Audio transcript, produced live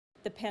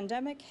The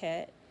pandemic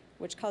hit,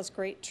 which caused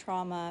great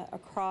trauma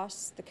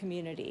across the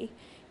community,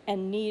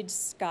 and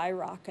needs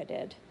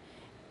skyrocketed.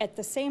 At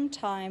the same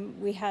time,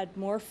 we had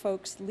more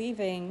folks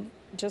leaving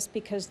just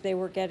because they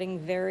were getting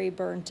very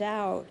burnt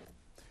out.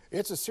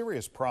 It's a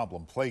serious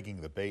problem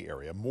plaguing the Bay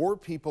Area. More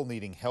people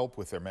needing help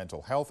with their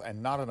mental health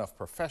and not enough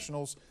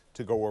professionals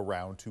to go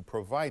around to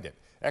provide it.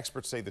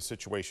 Experts say the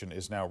situation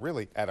is now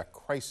really at a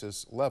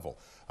crisis level.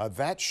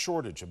 That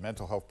shortage of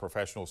mental health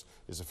professionals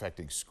is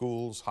affecting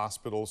schools,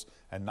 hospitals,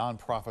 and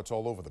nonprofits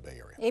all over the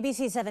Bay Area.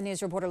 ABC 7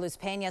 News reporter Luz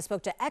Pena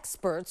spoke to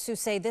experts who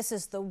say this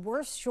is the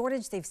worst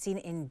shortage they've seen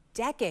in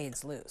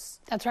decades, Luz.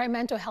 That's right.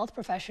 Mental health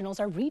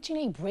professionals are reaching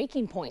a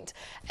breaking point.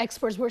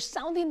 Experts were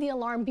sounding the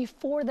alarm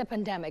before the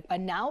pandemic,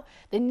 but now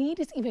the need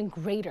is even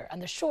greater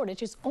and the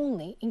shortage is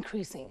only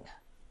increasing.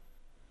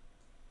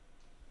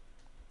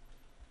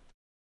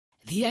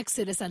 The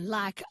exodus and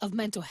lack of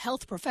mental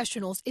health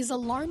professionals is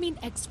alarming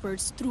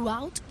experts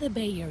throughout the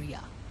Bay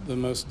Area. The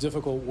most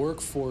difficult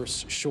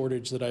workforce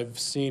shortage that I've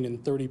seen in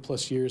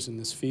 30+ years in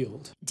this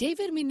field.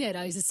 David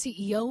Minera is the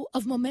CEO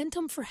of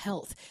Momentum for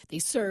Health. They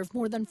serve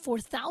more than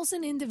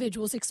 4,000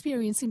 individuals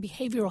experiencing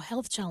behavioral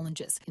health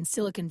challenges in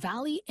Silicon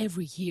Valley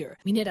every year.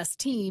 Minera's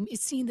team is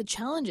seeing the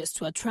challenges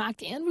to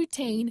attract and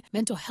retain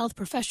mental health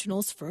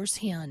professionals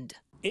firsthand.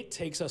 It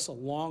takes us a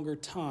longer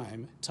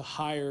time to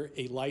hire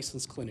a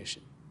licensed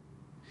clinician.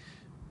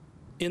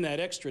 In that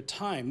extra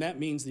time, that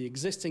means the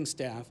existing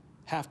staff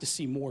have to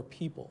see more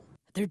people.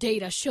 Their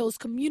data shows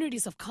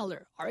communities of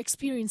color are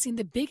experiencing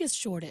the biggest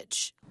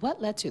shortage.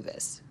 What led to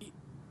this?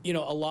 You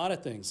know, a lot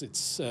of things.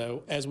 It's,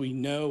 as we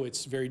know,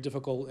 it's very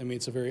difficult. I mean,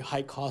 it's a very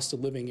high cost of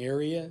living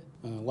area.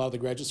 A lot of the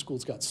graduate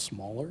schools got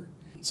smaller,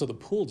 so the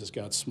pool just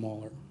got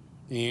smaller.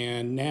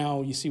 And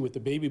now you see with the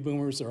baby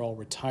boomers, they're all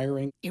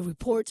retiring. A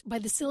report by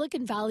the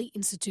Silicon Valley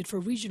Institute for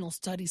Regional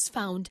Studies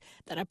found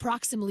that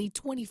approximately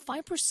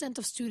 25%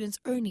 of students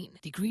earning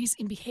degrees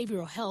in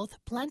behavioral health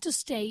plan to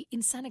stay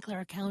in Santa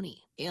Clara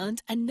County.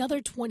 And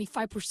another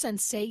 25%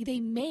 say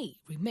they may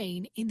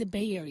remain in the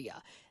Bay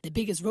Area. The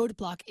biggest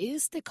roadblock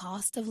is the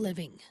cost of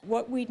living.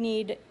 What we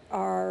need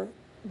are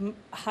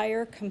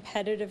higher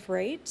competitive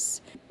rates.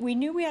 We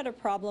knew we had a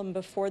problem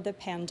before the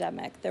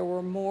pandemic. There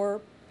were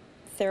more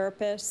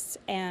therapists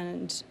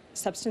and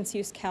substance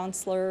use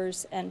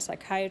counselors and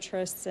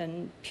psychiatrists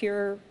and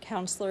peer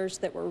counselors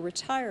that were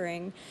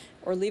retiring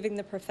or leaving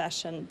the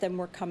profession than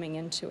were coming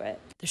into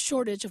it. The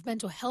shortage of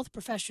mental health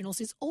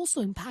professionals is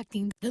also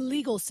impacting the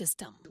legal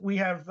system. We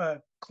have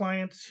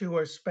clients who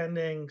are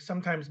spending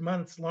sometimes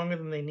months longer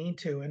than they need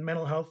to in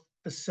mental health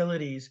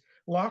facilities,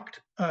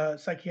 locked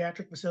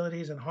psychiatric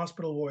facilities and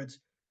hospital wards,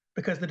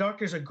 because the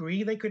doctors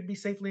agree they could be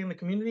safely in the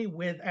community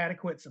with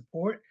adequate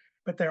support,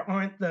 but there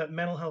aren't the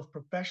mental health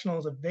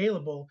professionals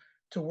available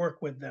to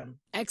work with them.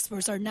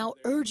 Experts are now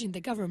urging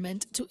the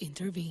government to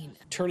intervene.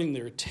 Turning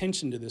their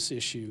attention to this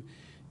issue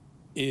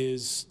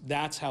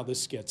that's how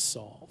this gets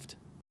solved.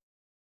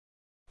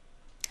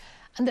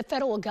 And the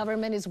federal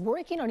government is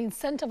working on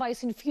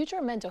incentivizing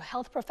future mental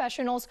health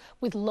professionals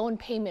with loan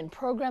payment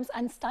programs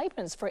and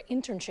stipends for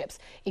internships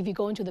if you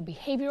go into the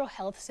behavioral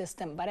health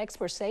system. But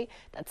experts say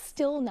that's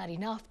still not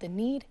enough. The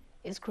need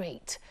is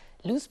great.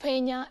 Luz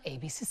Pena,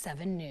 ABC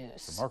 7 News.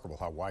 It's remarkable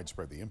how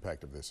widespread the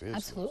impact of this is.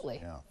 Absolutely.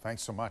 Yeah,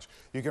 thanks so much.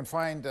 You can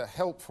find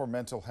help for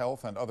mental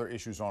health and other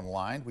issues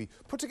online. We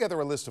put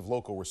together a list of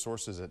local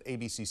resources at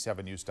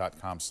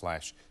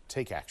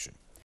abc7news.com/takeaction.